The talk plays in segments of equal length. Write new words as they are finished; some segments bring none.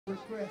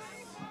request.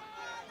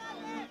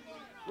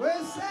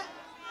 Where's that?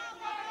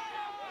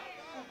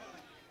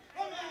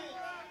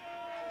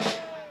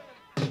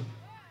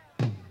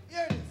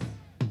 Here it is.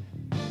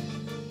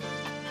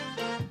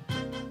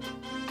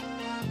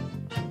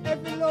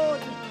 Every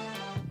load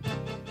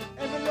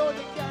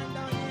they carry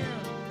down here.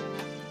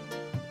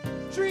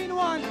 3 in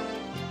 1.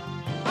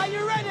 Are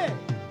you ready?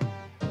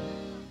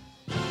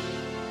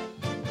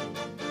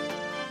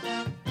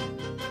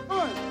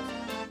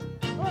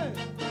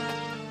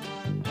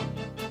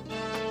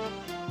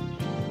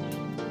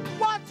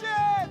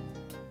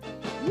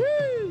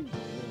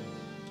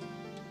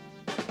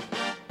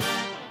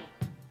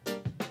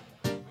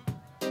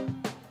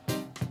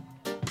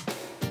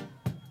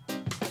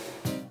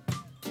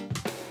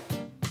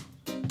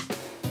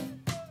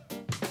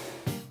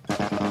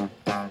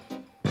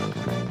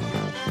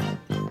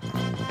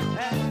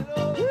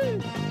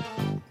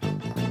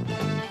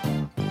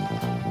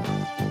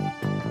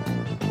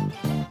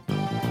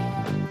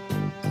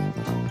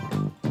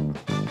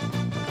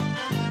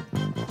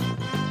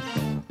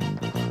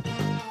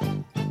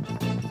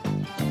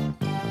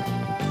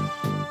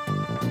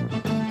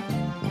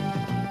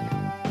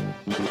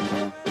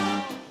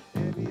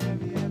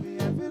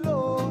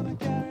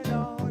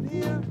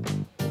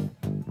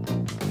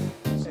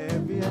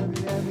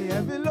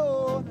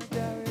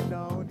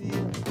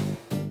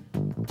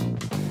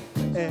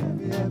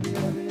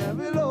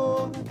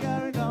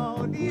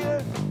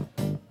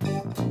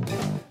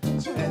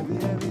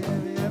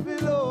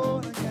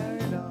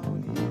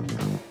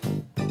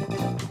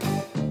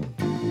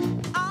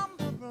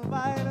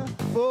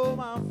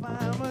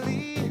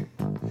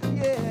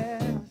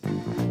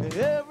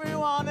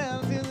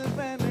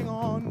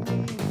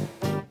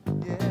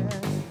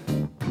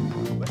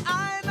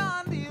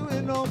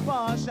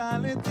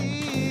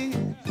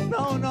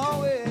 No, no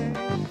way.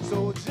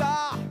 So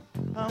Jah,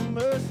 have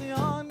mercy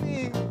on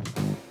me.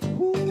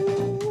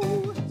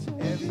 Ooh,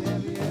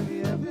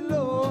 every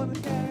load I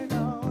carry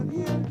down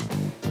here.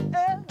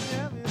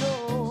 Every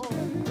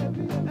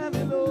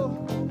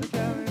load I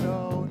carry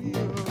down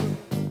here.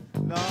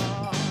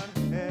 Lord,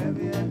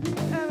 every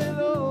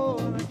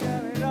load I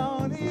carry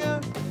down here.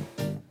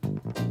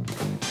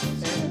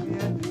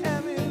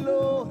 Every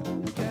load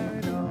I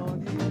carry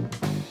down here.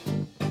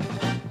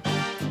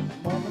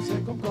 Mama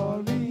said, come call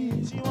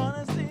me. She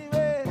wanna see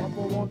me.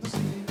 Papa want to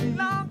see me.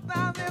 Long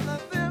time in the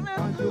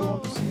swimming pool.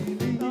 Want to see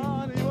me.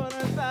 Lord, he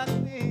wanna touch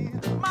me.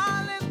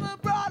 My little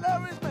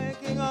brother is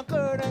making a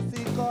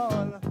courtesy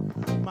call.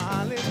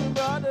 My little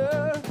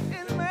brother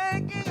is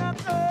making a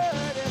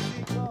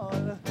courtesy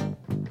call.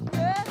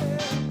 Yeah.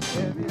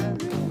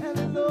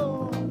 Every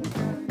load I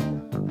carry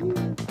down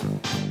here.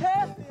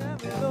 Every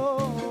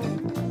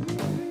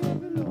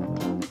load.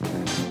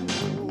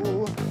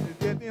 Oh, it's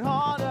getting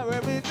harder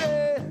every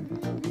day.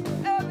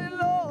 Every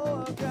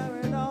load I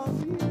carry down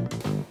here.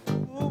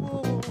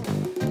 Ooh,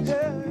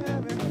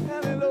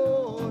 every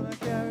load I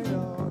carry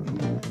down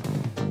here.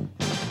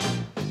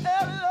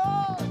 Every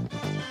load.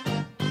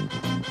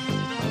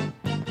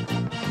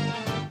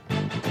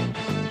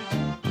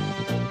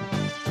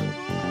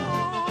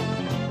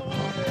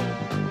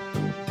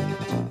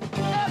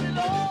 Every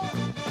load.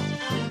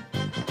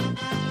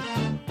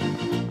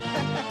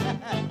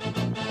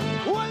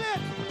 Hold it.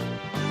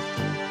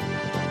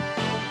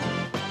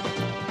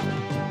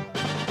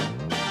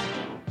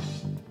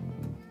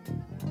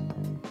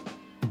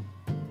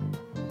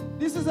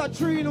 This is a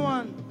 3 in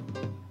 1.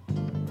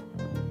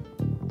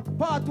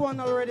 Part 1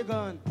 already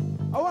gone.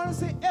 I want to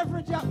see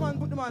every Jackman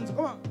put the hands.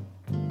 Come on.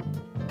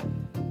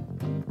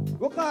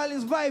 We call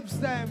this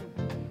vibes time.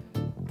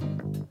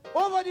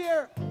 Over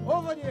there.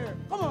 Over there.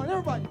 Come on,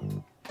 everybody.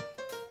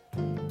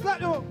 Clap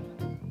them up.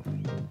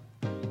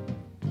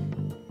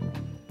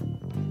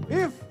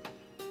 If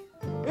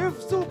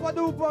Super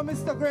Duper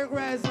Mr. Greg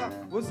Riser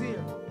was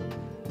here.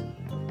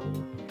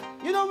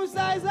 You know Mr.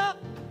 Isaac?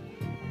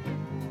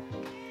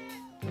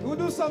 We'll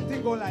do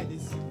something go like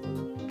this.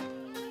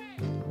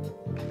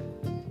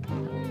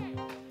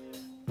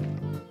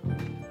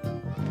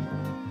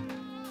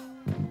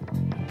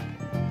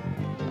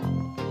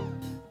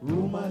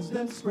 Rumors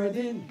them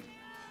spreading,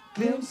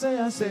 claims say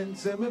I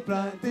sense me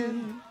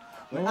planting.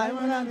 When I'm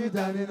around the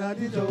dining and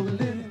the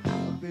juggling,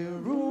 the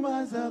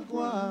rumors are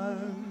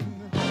gone.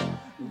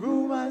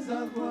 Rumors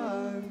are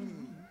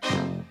gone.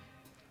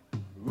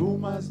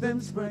 Rumors them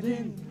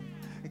spreading,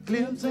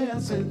 claims say I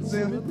sense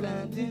me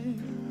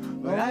planting.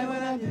 When I'm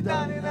around the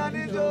dining and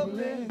the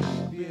juggling,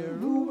 the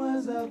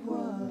rumors are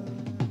gone.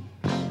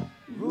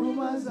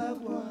 Rumors are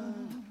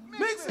gone.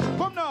 Mix it.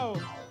 Come now.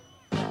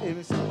 If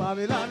it's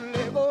Babylon,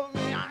 Lego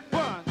me and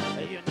one.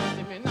 You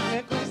know me now,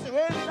 me Chris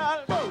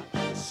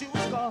Reynolds. She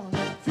was gone,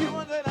 few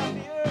hundred of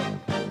years.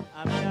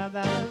 I'm here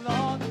that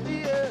along the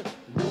year.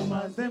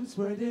 Rumors them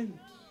spreading,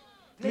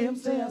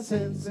 claims say I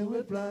sense it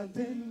with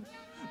planting.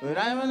 But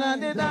I'm on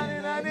the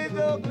dining and the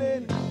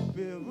juggling.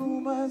 The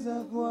rumors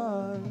are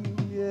gone,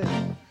 yeah.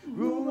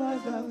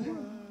 Rumors are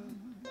gone.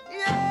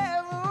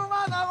 Yeah,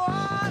 rumors are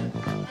gone.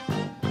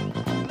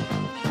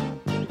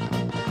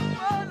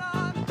 Hold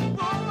on,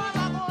 rumors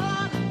are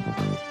gone.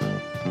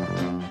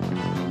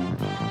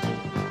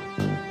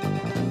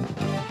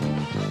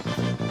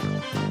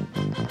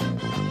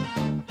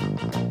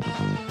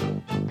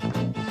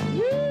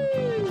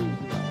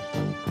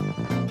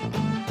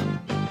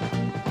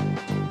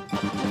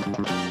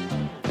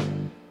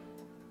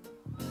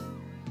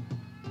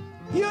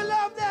 You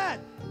love that.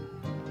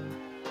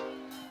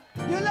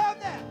 You love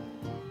that.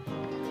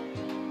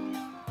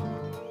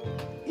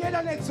 Hear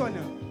the next one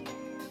now.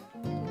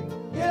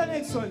 Hear the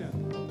next one now.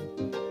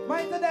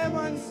 Mind the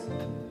Diamonds,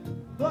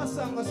 do a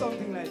song or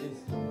something like this.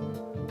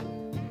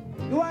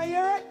 You want to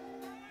hear it?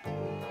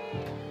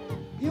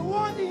 You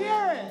want to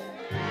hear it?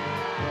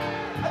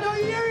 I don't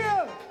hear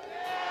you.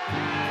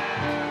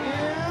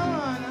 Yeah,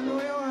 man, I know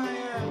you want to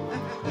hear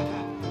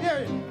it. Hear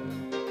it.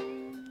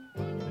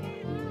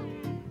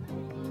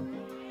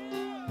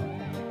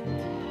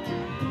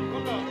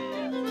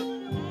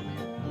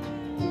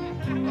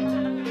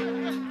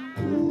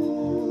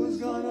 Who's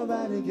gonna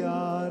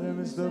bodyguard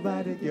Mr.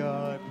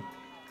 Bodyguard?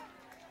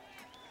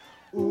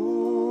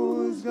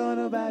 Who's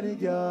gonna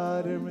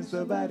bodyguard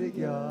Mr.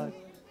 Bodyguard?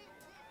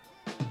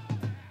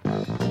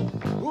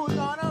 Who's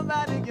gonna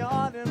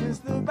bodyguard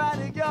Mr.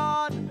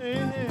 Bodyguard?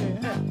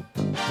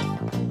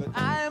 But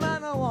I'm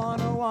a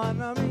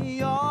wanna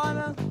be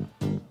on.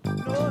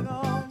 No,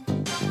 no.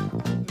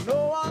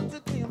 No one to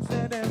claim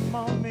say them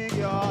on me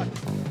yard.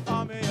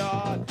 On me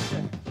yard.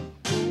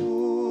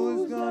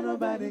 Who's gonna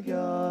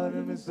bodyguard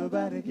Mr.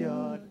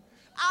 Bodyguard?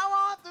 I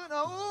want to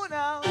know who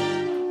now.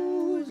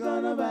 Who's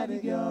gonna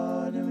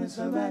bodyguard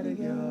Mr.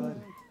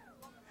 Bodyguard?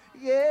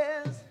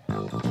 Yes.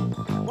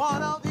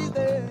 One of these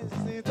days,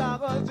 it's a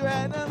go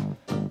dread,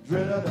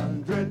 dreader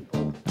than dread.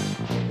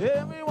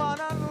 Everyone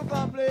look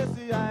a place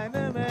behind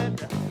them head.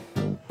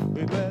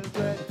 With well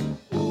dread.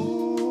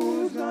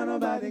 Who's gonna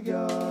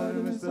bodyguard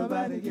Mr.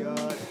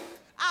 Bodyguard?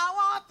 I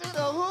want to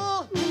know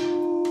who.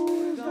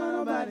 Who's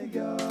gonna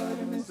bodyguard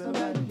Mr.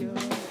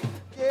 Bodyguard?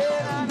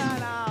 Yeah, na na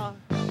na.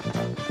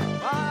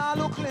 I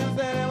look claims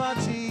that them a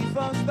chief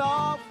of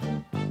staff.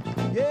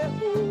 Yeah,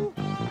 who?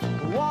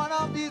 One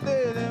of these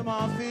days, them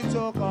a feet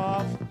choke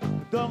off.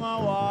 Don't a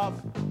waff.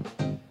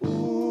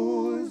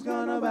 Who's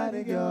gonna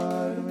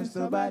bodyguard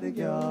Mr.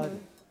 Bodyguard?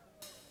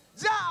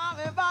 Jah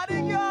me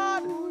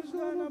bodyguard. Who's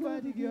gonna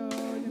bodyguard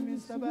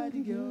Mr.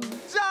 Bodyguard?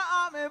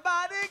 Jah me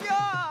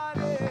bodyguard.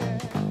 Yeah.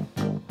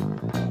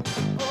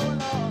 Oh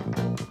Lord.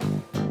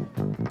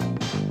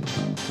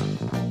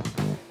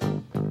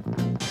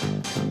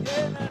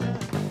 Yeah, na na.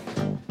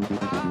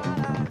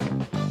 Ah,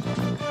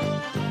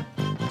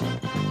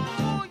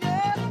 oh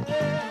yeah,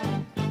 yeah.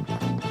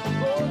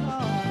 Oh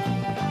Lord.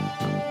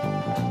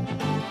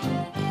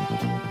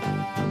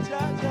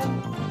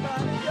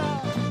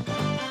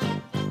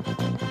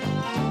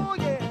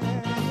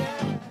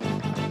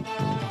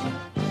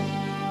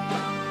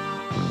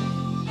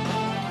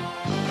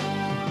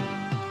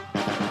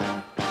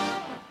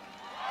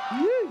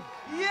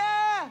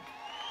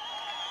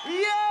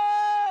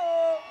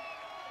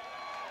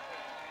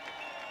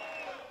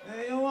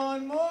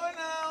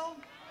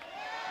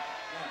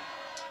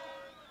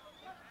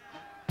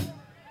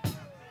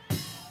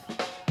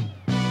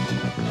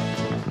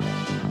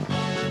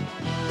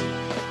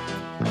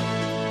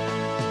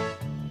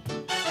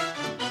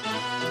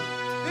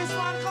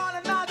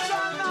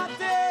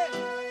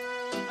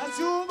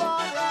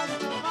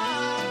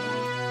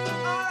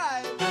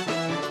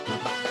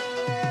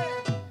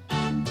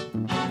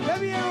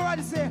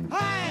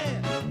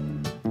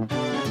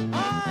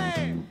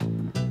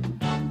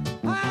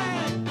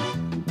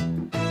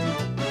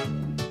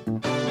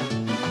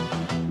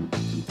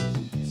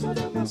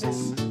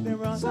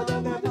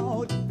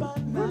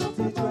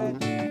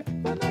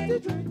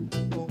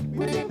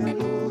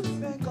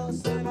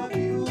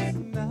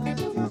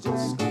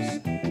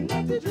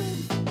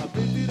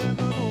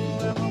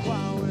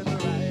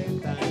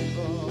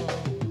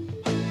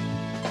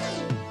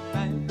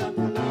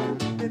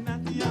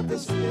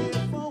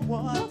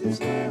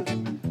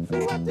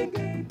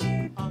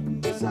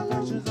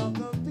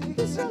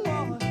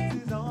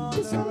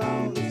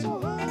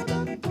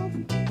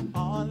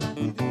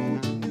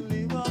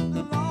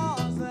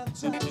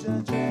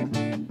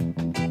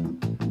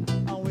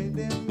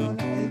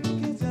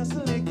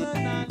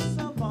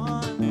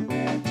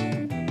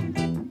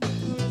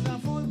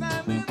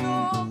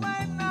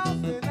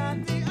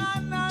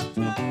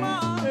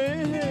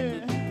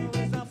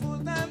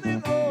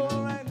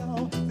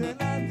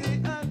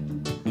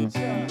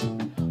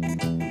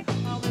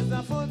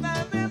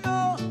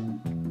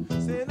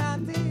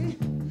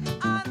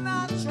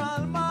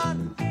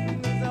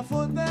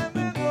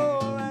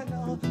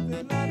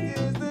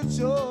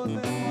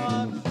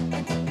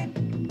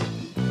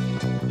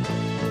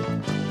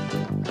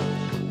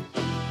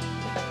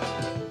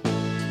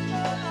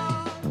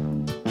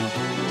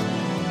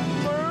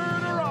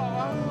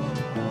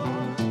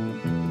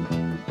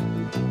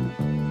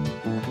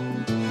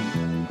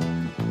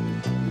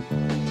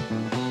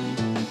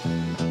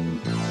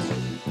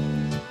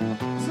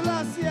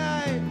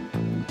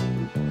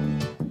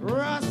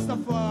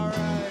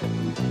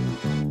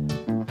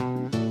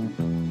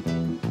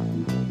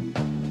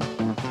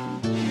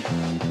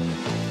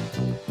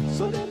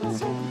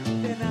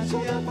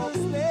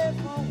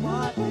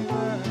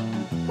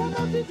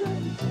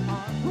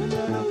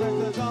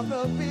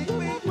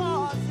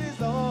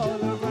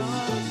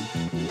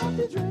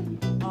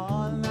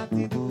 All that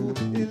they do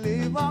is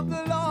live up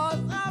the laws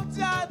of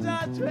Jah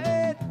Jah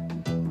Trade.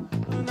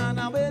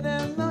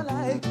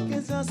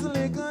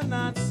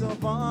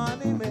 upon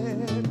him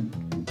head.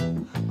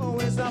 Oh,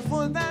 it's a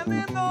full time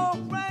you know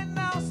right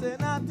now, say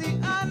not the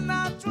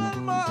unnatural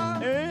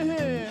man.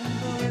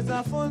 Oh, it's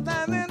a full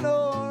time you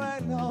know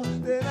right now,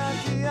 say not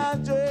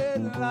the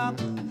dreadlock.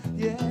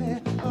 Yeah,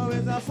 oh,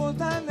 it's a full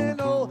time you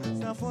know,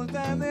 it's a full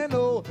time you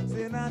know,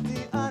 say not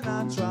the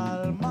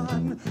unnatural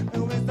man.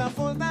 Oh, it's a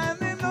full time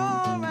you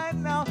know right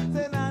now,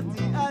 say not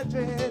the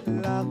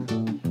dreadlock.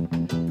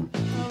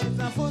 Oh, it's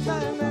a full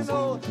time you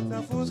know, it's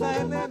a full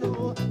time you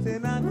know, say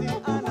not the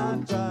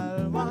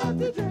unnatural man.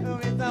 Oh,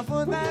 it's a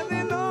full time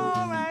you know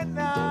right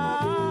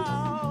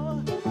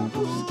now.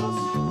 Oh,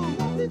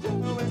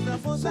 it's a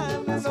full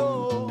time you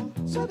know.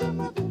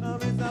 Oh,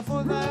 it's a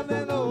full time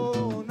you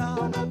know now.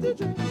 Oh,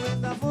 it's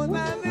a full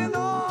time you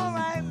know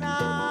right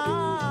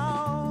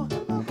now.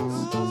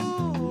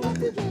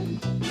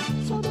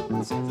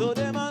 So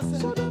them a say,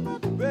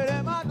 where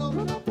them a do,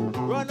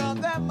 run up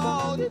them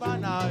out,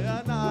 and I.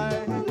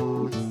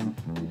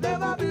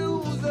 Them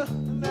abuse,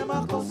 them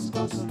a cuss.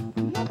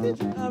 And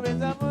it's a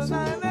full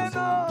time they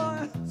know.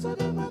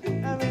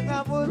 And it's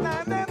a full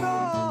time they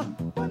know.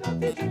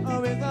 And it's a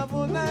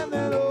full time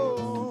they know.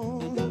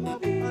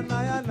 And I,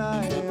 a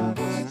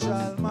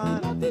natural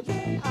man.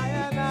 I,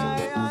 a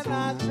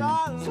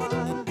natural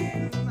man.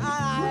 I,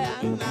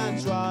 a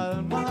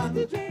natural man.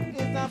 It's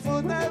a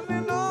full time they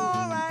know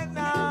right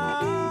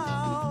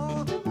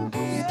now.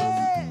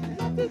 Yeah.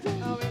 And it's a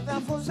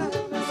full time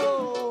they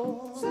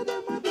know. And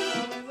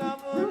it's a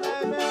full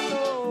time they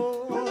know.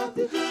 And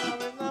it's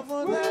a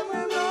full time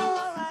they know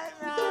right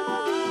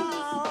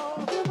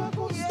now.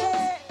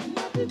 Yeah.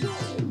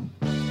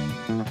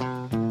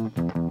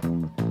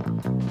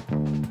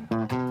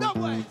 No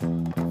way.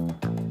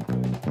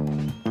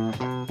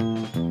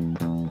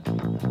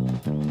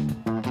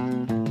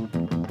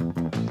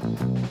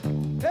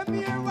 Let me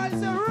hear what's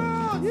the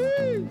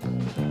roots.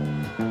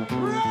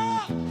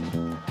 Rock.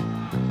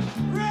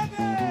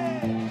 Reggae.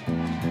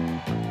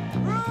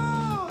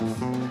 Roots.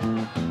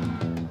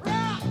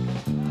 Rock.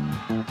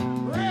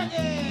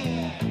 Reggae.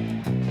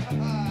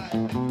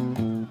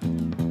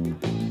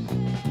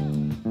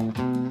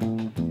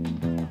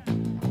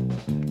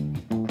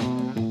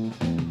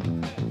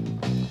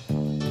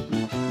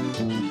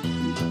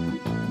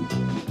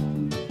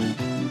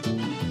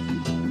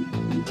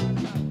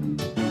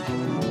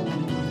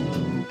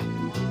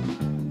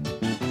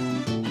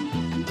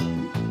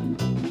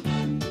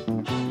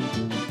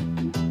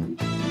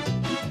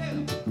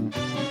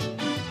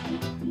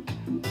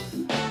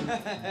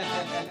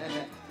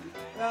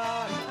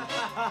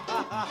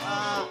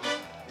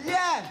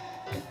 Yeah.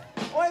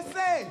 What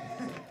say?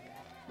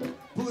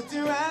 Put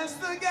your hands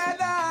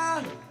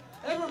together.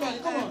 Everybody,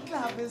 come on. And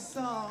clap this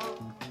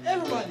song.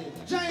 Everybody,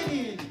 join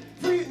in.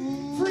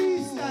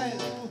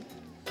 Freestyle.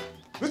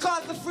 We call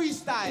it the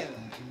freestyle.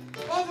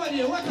 Over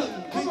there, what up?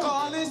 We Come on.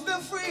 call it the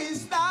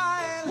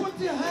freestyle. Put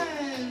your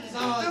hands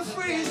out. The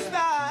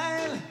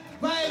freestyle.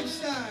 Vibe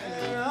style.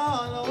 And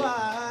all the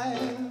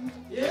while.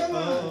 Yeah, man.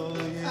 Oh,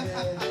 yeah.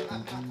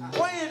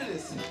 Why you hear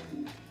this?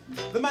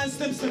 The man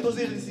Slim Smith was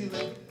here this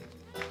evening.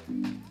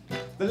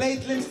 The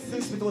late Slim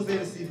Smith was there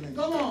this evening.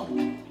 Come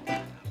on.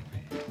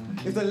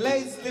 If the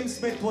late Slim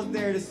Smith was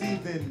there this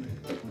evening,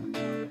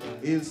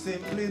 he'll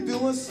simply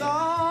do a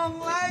song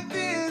like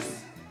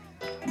this.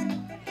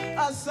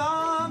 A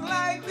song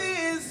like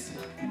this.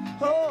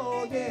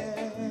 Oh,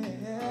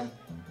 yeah.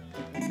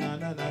 Na,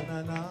 na, na,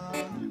 na, na.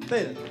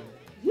 Say that.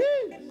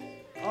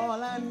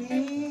 All I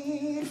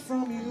need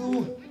from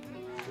you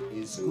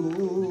is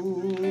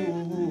good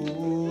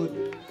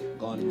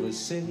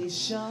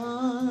conversation.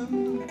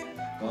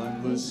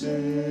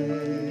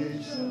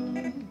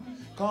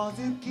 Cause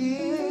it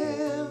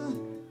gives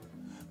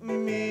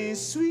me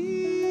sweet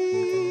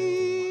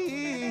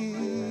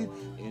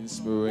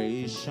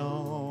inspiration.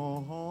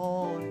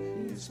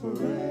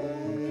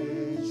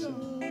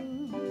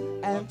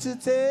 And to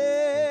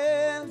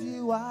tell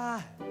you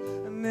I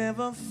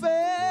never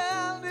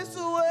felt this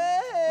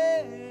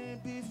way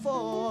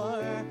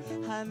before.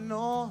 I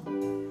know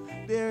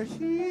there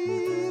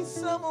is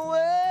some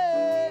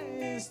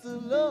ways to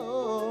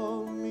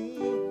love me.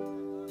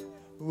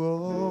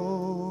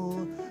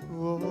 Whoa,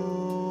 whoa.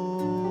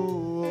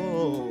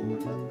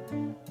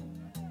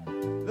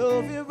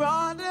 Love your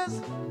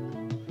brothers,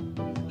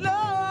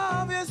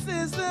 love your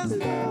sisters,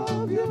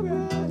 love your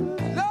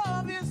brothers,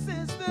 love your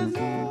sisters,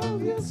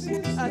 love your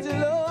sisters, and you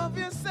love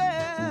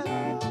yourself,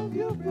 love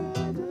your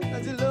brothers,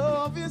 and you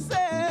love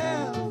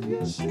yourself, love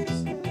your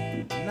sisters.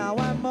 Now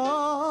I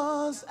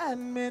must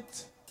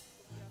admit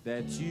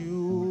that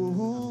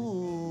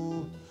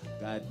you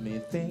got me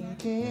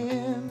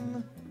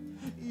thinking.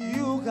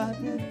 You got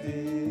me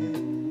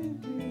thinking.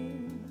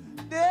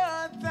 There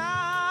are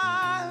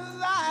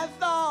times I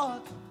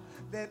thought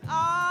that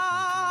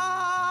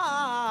I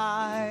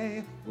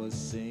was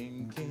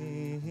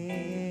sinking.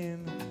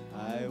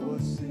 I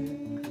was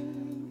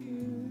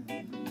sinking.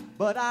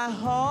 But I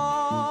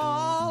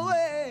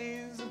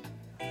always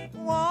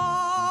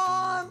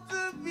want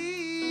to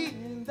be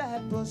in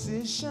that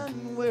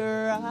position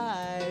where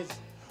eyes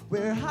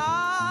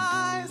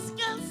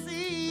can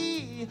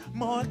see see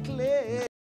more clear.